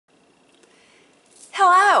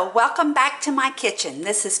Hello, welcome back to my kitchen.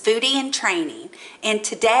 This is Foodie in Training, and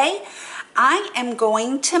today I am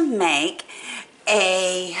going to make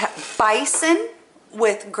a bison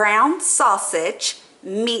with ground sausage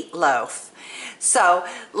meatloaf. So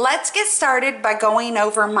let's get started by going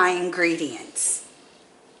over my ingredients.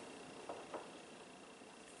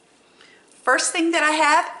 First thing that I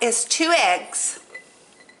have is 2 eggs.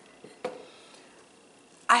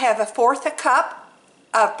 I have 1/4 cup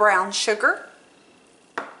of brown sugar,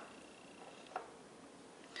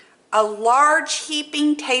 a large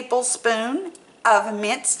heaping tablespoon of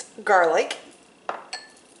minced garlic,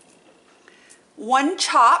 1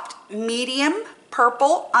 chopped medium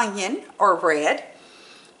purple onion or red,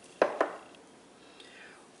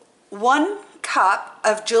 1 cup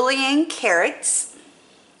of julienne carrots,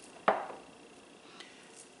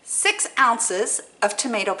 6 ounces of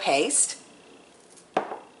tomato paste,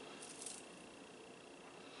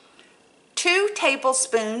 2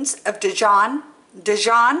 tablespoons of Dijon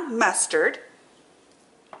mustard.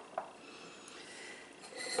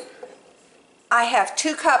 I have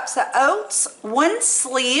 2 cups of oats, 1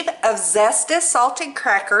 sleeve of zested salted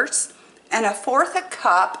crackers, and 1/4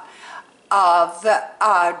 cup of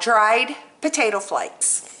dried potato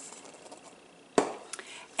flakes.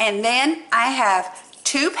 And then I have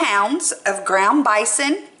 2 pounds of ground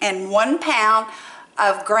bison and 1 pound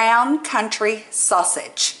of ground country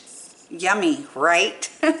sausage. Yummy, right?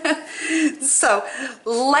 So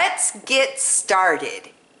let's get started.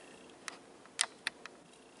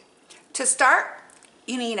 To start,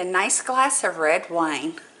 you need a nice glass of red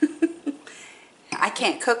wine. I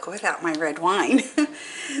can't cook without my red wine.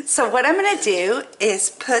 So what I'm going to do is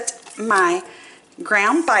put my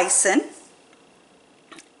ground bison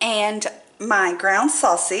and my ground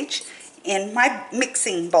sausage in my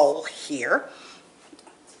mixing bowl here.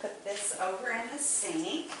 Put this over in the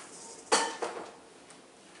sink.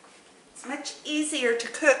 It's much easier to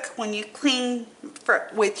cook when you clean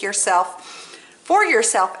for yourself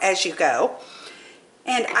as you go.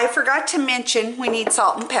 And I forgot to mention we need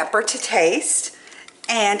salt and pepper to taste,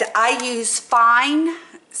 and I use fine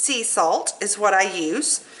sea salt is what I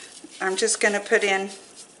use. I'm just going to put in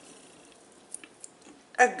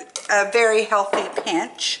a very healthy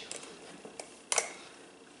pinch.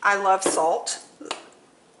 I love salt.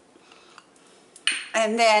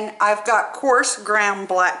 And then I've got coarse ground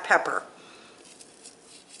black pepper.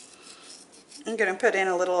 I'm going to put in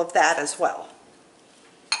a little of that as well.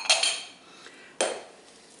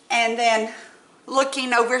 And then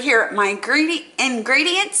looking over here at my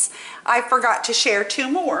ingredients, I forgot to share 2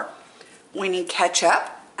 more. We need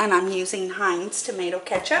ketchup, and I'm using Heinz tomato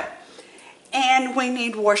ketchup. And we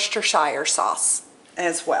need Worcestershire sauce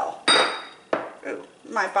as well. Ooh,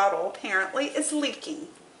 my bottle apparently is leaking.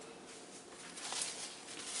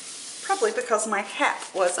 Probably because my cap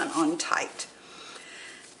wasn't on tight.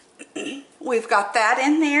 We've got that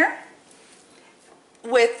in there.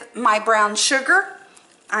 With my brown sugar,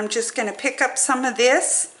 I'm just going to pick up some of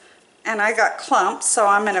this, and I got clumps, so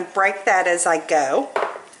I'm going to break that as I go,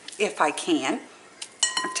 if I can.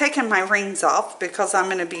 I've taken my rings off because I'm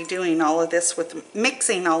going to be doing all of this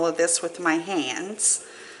mixing all of this with my hands,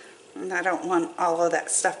 and I don't want all of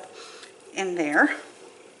that stuff in there.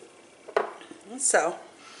 So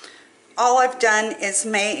all I've done is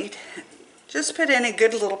just put in a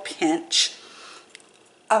good little pinch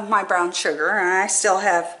of my brown sugar, and I still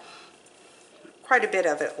have quite a bit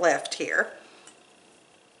of it left here.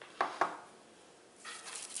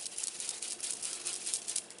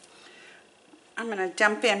 I'm going to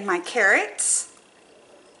dump in my carrots,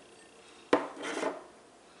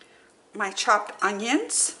 my chopped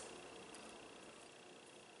onions,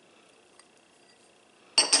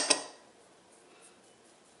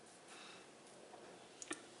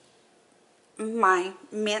 my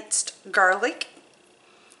minced garlic.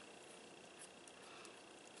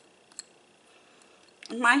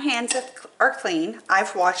 My hands are clean.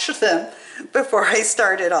 I've washed them before I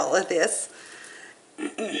started all of this.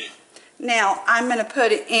 Now I'm going to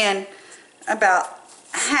put in about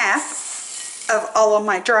half of all of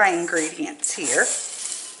my dry ingredients here.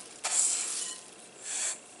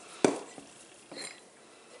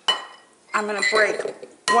 I'm going to break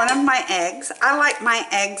one of my eggs. I like my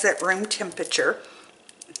eggs at room temperature.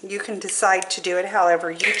 You can decide to do it however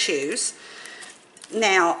you choose.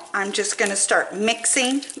 Now I'm just going to start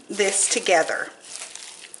mixing this together.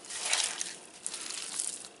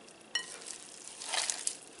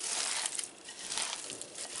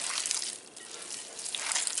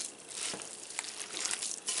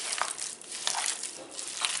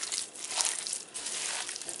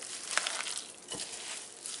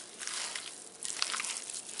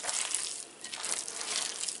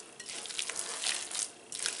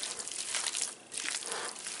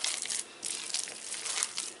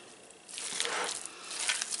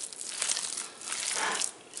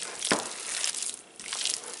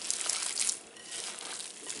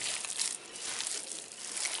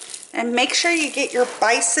 And make sure you get your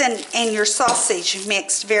bison and your sausage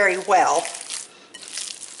mixed very well.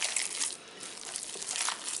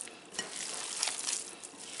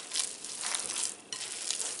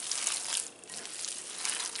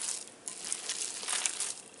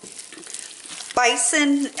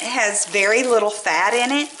 Bison has very little fat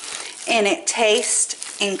in it, and it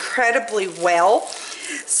tastes incredibly well.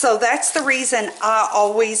 So that's the reason I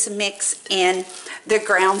always mix in the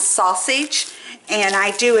ground sausage, and I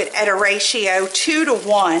do it at a ratio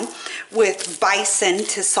 2-to-1 with bison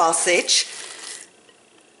to sausage.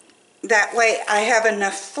 That way I have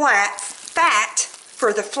enough fat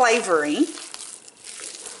for the flavoring.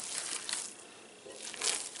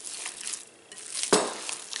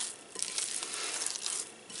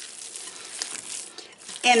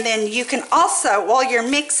 And then you can also, while you're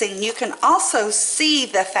mixing, you can also see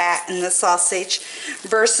the fat in the sausage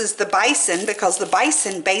versus the bison, because the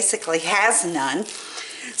bison basically has none.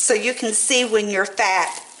 So you can see when your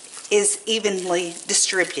fat is evenly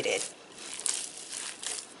distributed.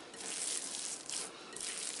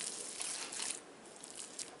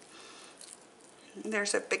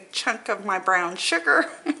 There's a big chunk of my brown sugar.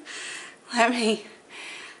 Let me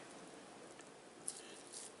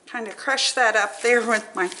kind of crush that up there with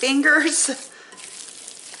my fingers.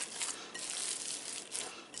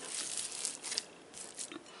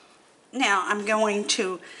 Now I'm going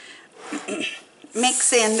to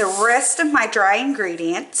mix in the rest of my dry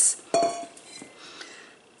ingredients.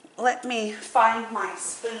 Let me find my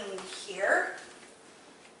spoon here,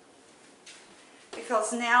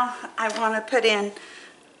 because now I want to put in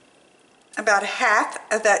about half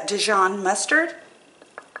of that Dijon mustard.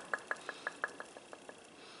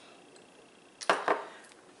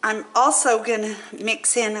 I'm also going to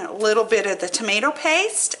mix in a little bit of the tomato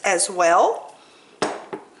paste as well.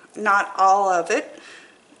 Not all of it,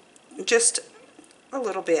 just a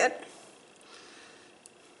little bit.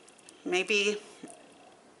 Maybe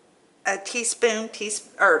a tablespoon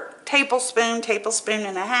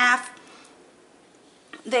and a half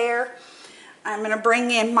there. I'm going to bring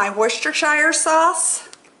in my Worcestershire sauce,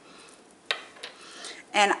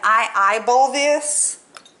 and I eyeball this.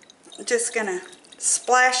 I'm just going to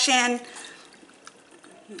splash in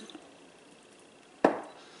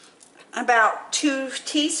about 2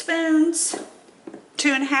 teaspoons,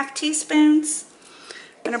 2.5 teaspoons.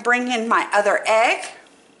 I'm going to bring in my other egg,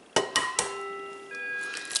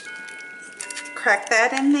 crack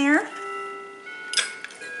that in there,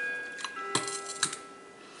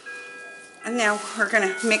 and now we're going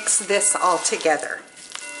to mix this all together.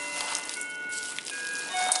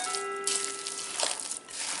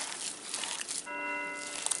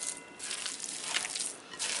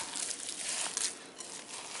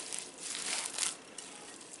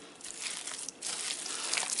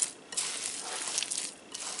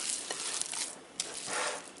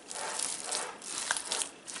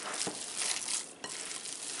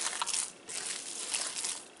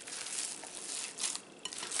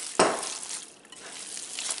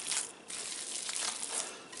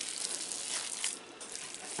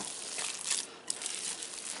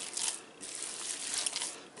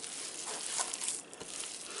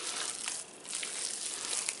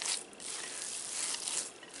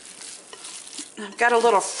 I've got a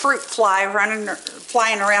little fruit flying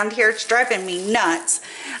around here. It's driving me nuts.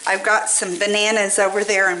 I've got some bananas over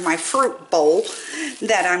there in my fruit bowl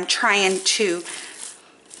that I'm trying to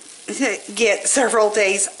get several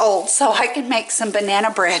days old so I can make some banana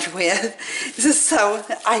bread with. So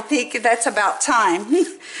I think that's about time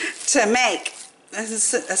to make,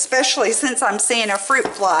 especially since I'm seeing a fruit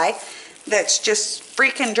fly that's just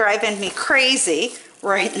freaking driving me crazy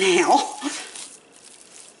right now.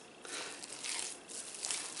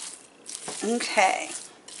 Okay,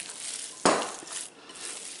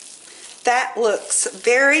 that looks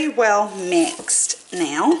very well mixed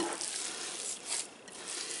now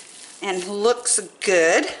and looks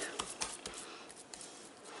good.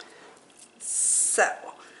 So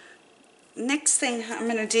next thing I'm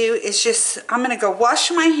going to do is I'm going to go wash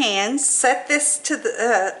my hands, set this to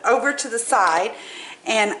the over to the side,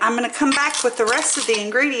 and I'm going to come back with the rest of the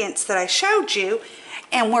ingredients that I showed you,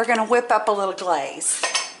 and we're going to whip up a little glaze.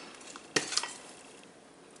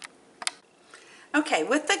 Okay,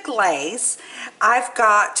 with the glaze, I've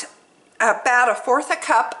got about 1/4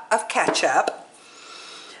 cup of ketchup.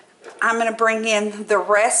 I'm going to bring in the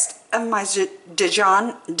rest of my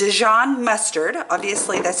Dijon mustard.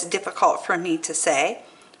 Obviously, that's difficult for me to say.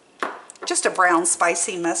 Just a brown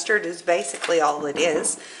spicy mustard is basically all it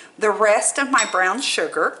is. The rest of my brown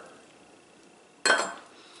sugar.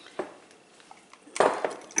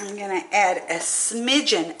 I'm going to add a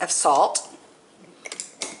smidgen of salt.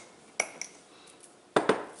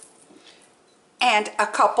 and a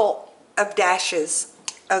couple of dashes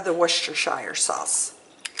of the Worcestershire sauce.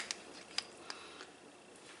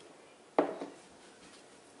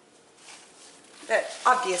 That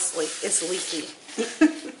obviously is leaky.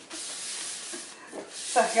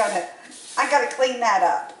 So I gotta clean that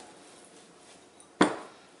up.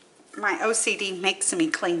 My OCD makes me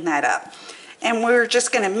clean that up. And we're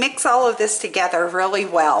just gonna mix all of this together really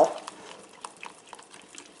well.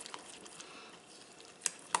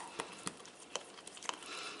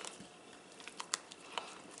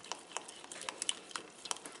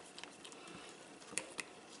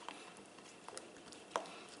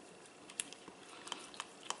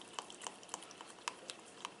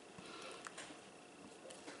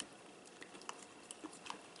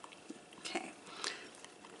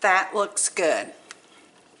 That looks good.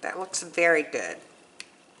 That looks very good.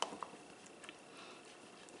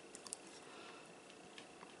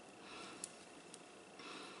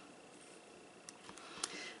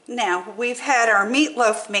 Now, we've had our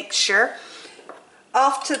meatloaf mixture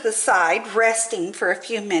off to the side, resting for a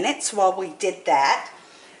few minutes while we did that.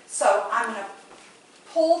 So I'm going to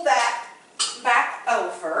pull that back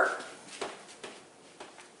over.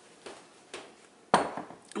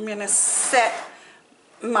 I'm going to set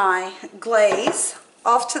my glaze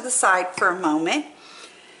off to the side for a moment.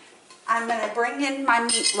 I'm going to bring in my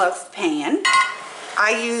meatloaf pan.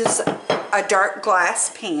 I use a dark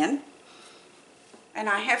glass pan, and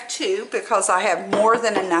I have two because I have more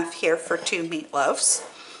than enough here for 2 meatloaves.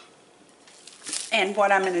 And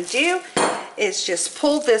what I'm going to do is just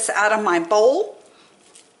pull this out of my bowl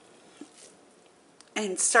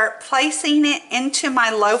and start placing it into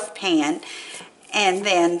my loaf pan, and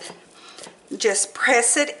then just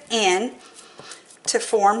press it in to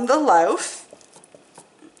form the loaf.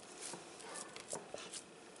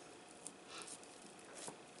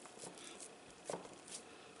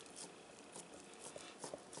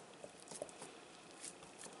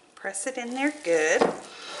 Press it in there good.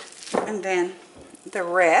 And then the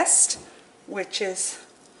rest, which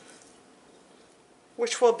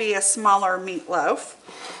will be a smaller meatloaf.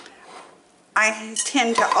 I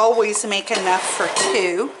tend to always make enough for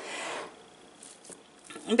 2.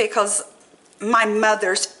 Because my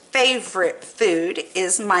mother's favorite food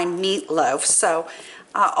is my meatloaf, so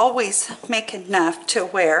I always make enough to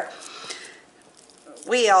where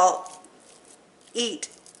we all eat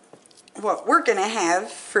what we're going to have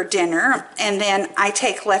for dinner, and then I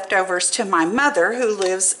take leftovers to my mother, who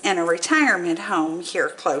lives in a retirement home here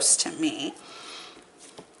close to me.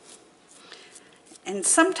 And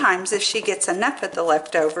sometimes if she gets enough of the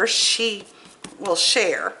leftovers, she will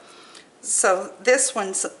share. So this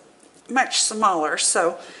one's much smaller,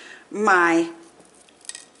 so my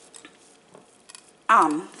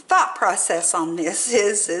thought process on this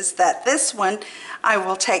is that this one I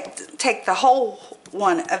will take the whole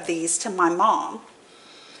one of these to my mom.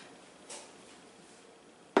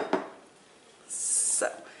 So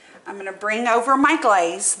I'm going to bring over my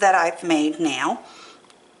glaze that I've made now,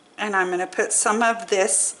 and I'm going to put some of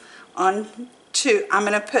this on. I'm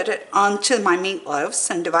going to put it onto my meatloaves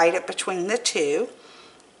and divide it between the 2.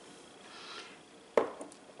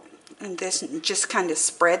 And this, just kind of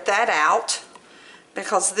spread that out,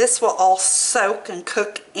 because this will all soak and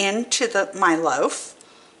cook into my loaf.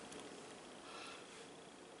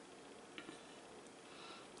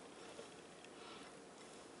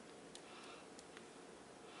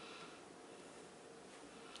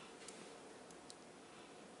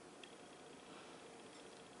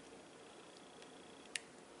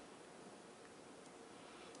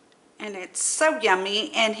 And it's so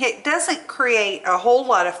yummy, and it doesn't create a whole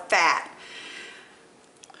lot of fat,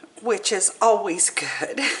 which is always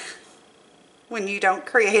good when you don't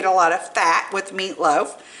create a lot of fat with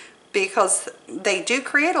meatloaf, because they do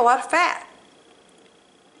create a lot of fat.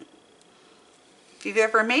 If you've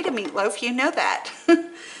ever made a meatloaf, you know that.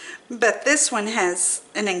 But this one has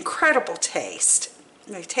an incredible taste.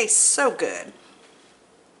 They taste so good.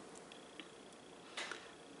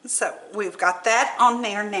 So we've got that on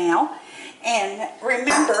there now, and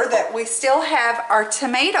remember that we still have our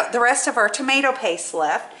the rest of our tomato paste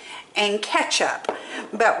left, and ketchup.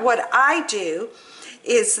 But what I do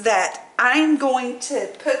is that I'm going to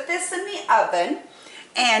put this in the oven,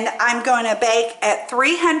 and I'm going to bake at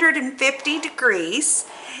 350 degrees,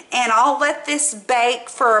 and I'll let this bake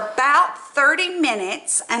for about 30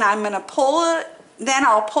 minutes, and I'm going to pull it, then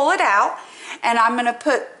I'll pull it out, and I'm going to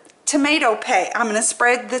put tomato paste. I'm going to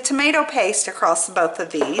spread the tomato paste across both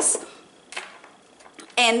of these,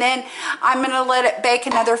 and then I'm going to let it bake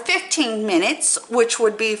another 15 minutes, which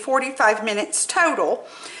would be 45 minutes total,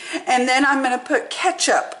 and then I'm going to put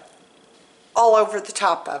ketchup all over the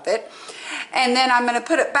top of it. And then I'm going to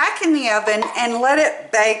put it back in the oven and let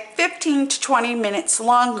it bake 15 to 20 minutes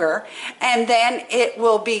longer, and then it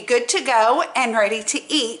will be good to go and ready to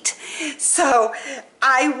eat. So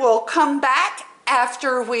I will come back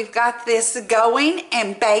after we've got this going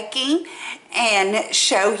and baking and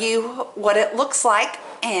show you what it looks like,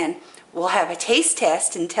 and we'll have a taste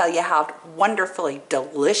test and tell you how wonderfully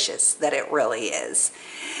delicious that it really is.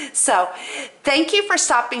 So thank you for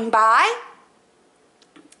stopping by.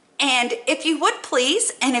 And if you would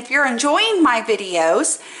please, and if you're enjoying my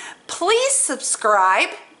videos, please subscribe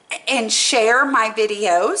and share my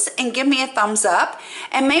videos and give me a thumbs up,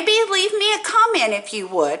 and maybe leave me a comment if you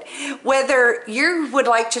would, whether you would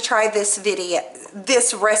like to try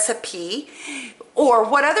this recipe, or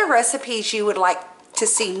what other recipes you would like to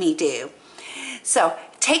see me do. So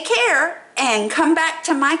take care and come back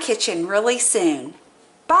to my kitchen really soon.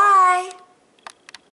 Bye.